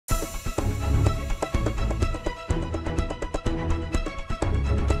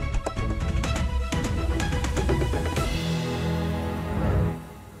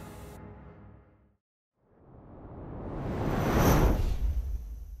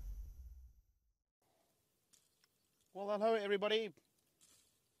Well, hello everybody,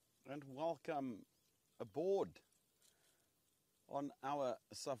 and welcome aboard on our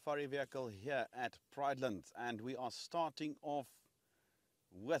safari vehicle here at Prideland. And we are starting off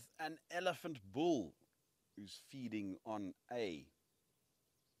with an elephant bull who's feeding on an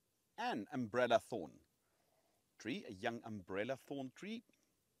umbrella thorn tree, a young umbrella thorn tree,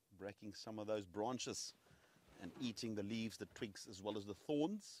 breaking some of those branches and eating the leaves, the twigs, as well as the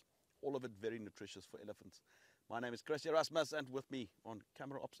thorns. All of it very nutritious for elephants. My name is Chris Erasmus, and with me on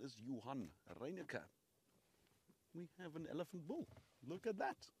camera ops is Johan Reineke. We have an elephant bull. Look at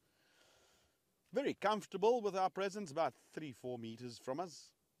that. Very comfortable with our presence, about 3-4 meters from us.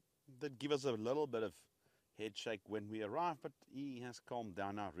 That give us a little bit of head shake when we arrive, but he has calmed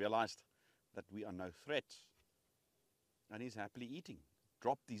down now, realized that we are no threat. And he's happily eating.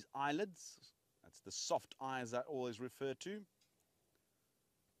 Dropped these eyelids. That's the soft eyes I always refer to.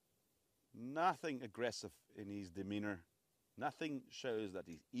 Nothing aggressive in his demeanor. Nothing shows that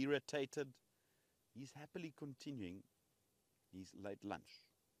he's irritated. He's happily continuing his late lunch.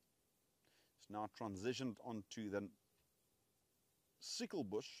 It's now transitioned onto the sickle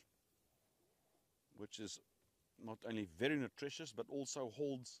bush, which is not only very nutritious, but also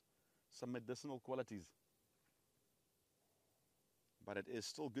holds some medicinal qualities. But it is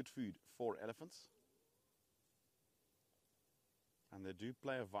still good food for elephants. And they do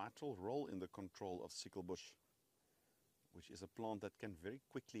play a vital role in the control of sickle bush, which is a plant that can very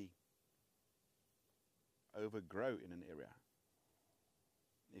quickly overgrow in an area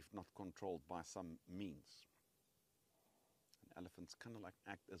if not controlled by some means. And elephants kind of like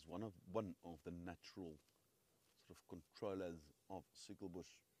act as one of the natural sort of controllers of sickle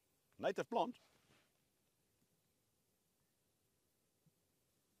bush. Native plant.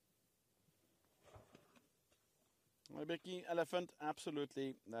 My Becky, elephant,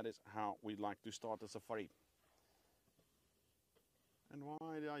 absolutely, that is how we like to start a safari. And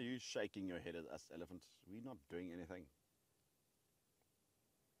why are you shaking your head at us, elephants? We're not doing anything.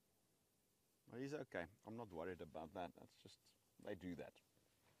 Well, he's okay. I'm not worried about that. That's just, they do that.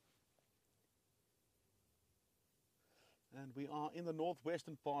 And we are in the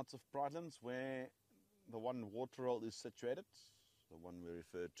northwestern parts of Pridelands, where the one Warthog is situated, the one we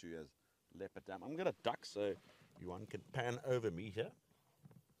refer to as Leopard Dam. I'm going to duck so Johan can pan over me here.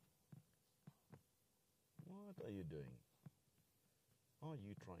 What are you doing? Are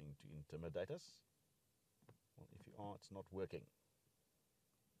you trying to intimidate us? Well, if you are, it's not working.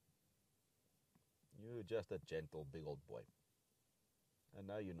 You're just a gentle big old boy. And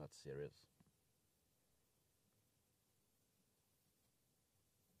no, you're not serious.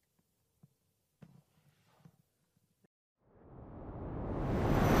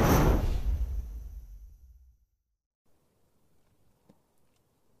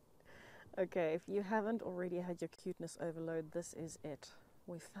 Okay, if you haven't already had your cuteness overload, this is it.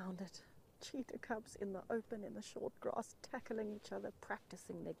 We found it. Cheetah cubs in the open, in the short grass, tackling each other,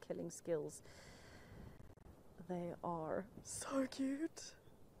 practicing their killing skills. They are so cute.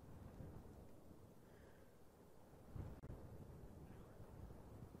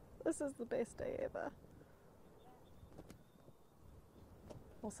 This is the best day ever.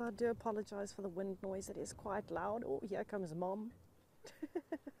 Also, I do apologize for the wind noise. It is quite loud. Oh, here comes Mom.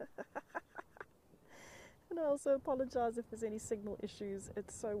 And I also apologize if there's any signal issues.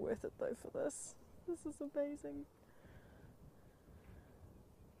 It's so worth it though for this. This is amazing.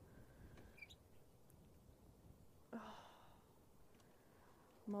 Oh.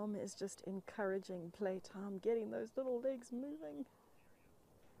 Mom is just encouraging playtime, getting those little legs moving.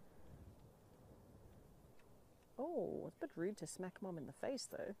 Oh, it's a bit rude to smack Mom in the face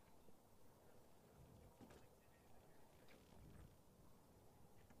though.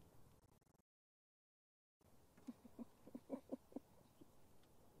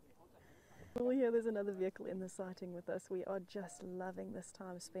 Well, here there's another vehicle in the sighting with us. We are just loving this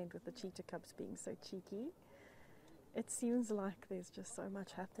time spent with the cheetah cubs being so cheeky. It seems like there's just so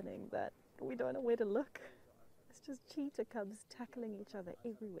much happening that we don't know where to look. It's just cheetah cubs tackling each other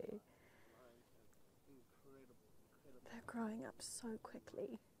everywhere. They're growing up so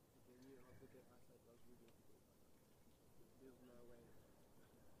quickly.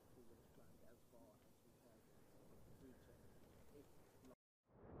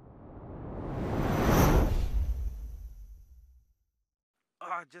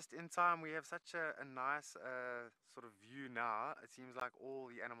 Just in time. We have such a nice sort of view now. It seems like all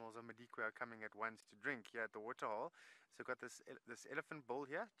the animals on Madikwe are coming at once to drink here at the waterhole. So we've got this elephant bull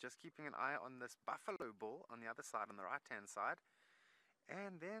here, just keeping an eye on this buffalo bull on the other side, on the right-hand side.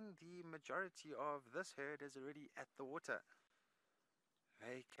 And then the majority of this herd is already at the water.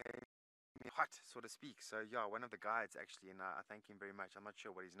 They came hot, so to speak. So yeah, one of the guides actually, and I thank him very much. I'm not sure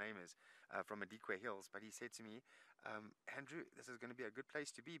what his name is, from Madikwe Hills, but he said to me, Andrew, this is going to be a good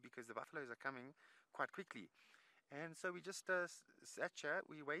place to be because the buffaloes are coming quite quickly. And so we just sat here,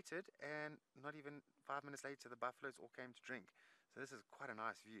 we waited, and not even 5 minutes later, the buffaloes all came to drink. So this is quite a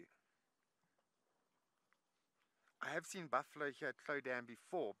nice view. I have seen buffalo here at Clo Dam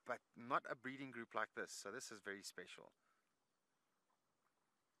before, but not a breeding group like this. So this is very special.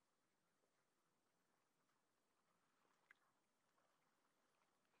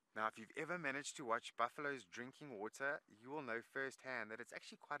 Now, if you've ever managed to watch buffaloes drinking water, you will know firsthand that it's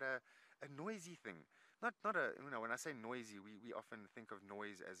actually quite a noisy thing. Not a, when I say noisy, we often think of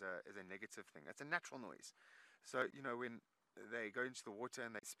noise as a negative thing. It's a natural noise. So, when they go into the water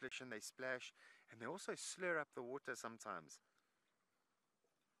and they splish and they splash, and they also slur up the water sometimes.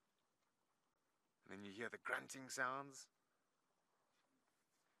 And then you hear the grunting sounds.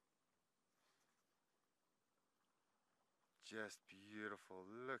 Just beautiful.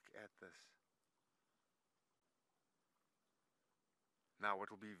 Look at this. Now,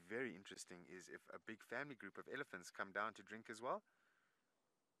 what will be very interesting is if a big family group of elephants come down to drink as well.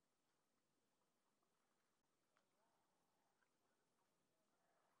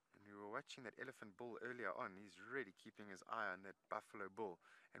 And we were watching that elephant bull earlier on. He's really keeping his eye on that buffalo bull.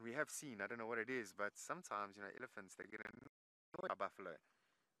 And we have seen, I don't know what it is, but sometimes, elephants, they get annoyed by buffalo.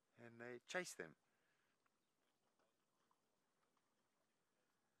 And they chase them.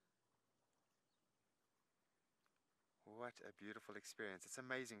 What a beautiful experience. It's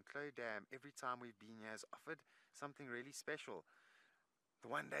amazing. Clo Dam, every time we've been here, has offered something really special. The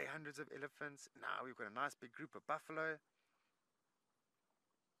one day, hundreds of elephants. Now we've got a nice big group of buffalo.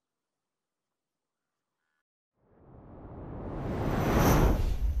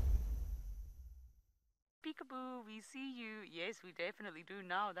 Peekaboo, we see you. Yes, we definitely do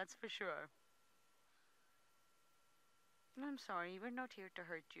now, that's for sure. I'm sorry, we're not here to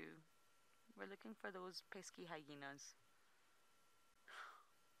hurt you. We're looking for those pesky hyenas.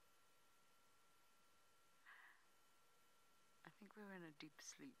 I think we're in a deep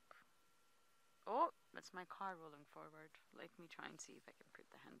sleep. Oh, that's my car rolling forward. Let me try and see if I can put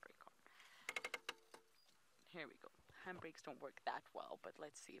the handbrake on. Here we go. Handbrakes don't work that well, but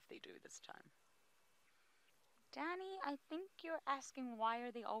let's see if they do this time. Danny, I think you're asking why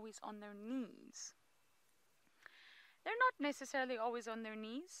are they always on their knees? They're not necessarily always on their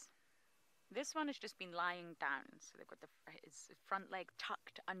knees. This one has just been lying down, so they've got his front leg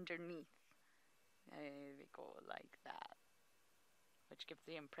tucked underneath. There we go, like that. Which gives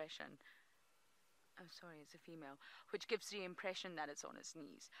the impression, oh sorry, it's a female, which gives the impression that it's on its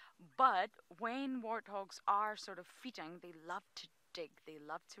knees. But when warthogs are sort of feeding, they love to dig. They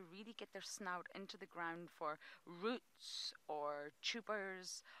love to really get their snout into the ground for roots or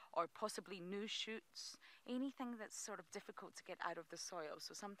tubers or possibly new shoots, anything that's sort of difficult to get out of the soil.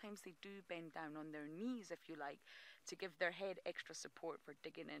 So sometimes they do bend down on their knees, if you like, to give their head extra support for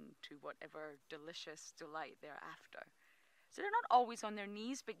digging into whatever delicious delight they're after. So they're not always on their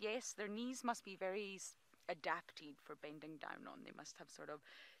knees, but yes, their knees must be very adapted for bending down on. They must have sort of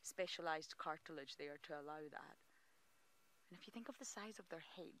specialized cartilage there to allow that. And if you think of the size of their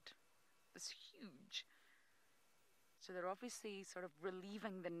head, it's huge. So they're obviously sort of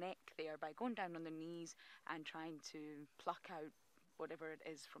relieving the neck there by going down on their knees and trying to pluck out whatever it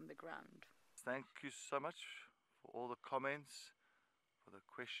is from the ground. Thank you so much for all the comments, for the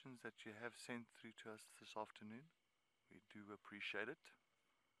questions that you have sent through to us this afternoon. We do appreciate it.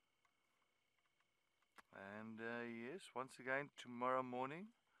 And yes, once again, tomorrow morning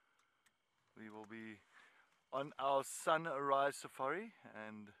we will be on our sunrise safari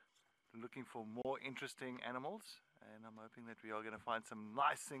and looking for more interesting animals, and I'm hoping that we are going to find some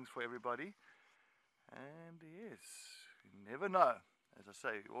nice things for everybody. And yes, you never know. As I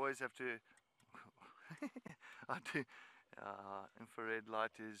say, you always have to infrared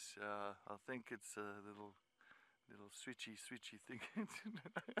light is I think it's a little switchy thing.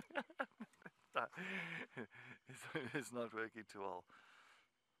 It's not working too well.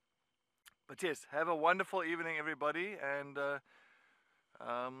 But yes, have a wonderful evening, everybody, and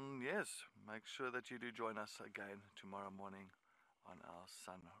yes, make sure that you do join us again tomorrow morning on our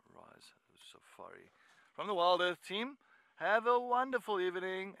sunrise safari. From the Wild Earth team, have a wonderful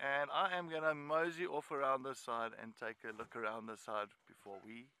evening, and I am going to mosey off around this side and take a look around this side before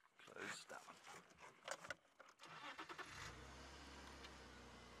we close down.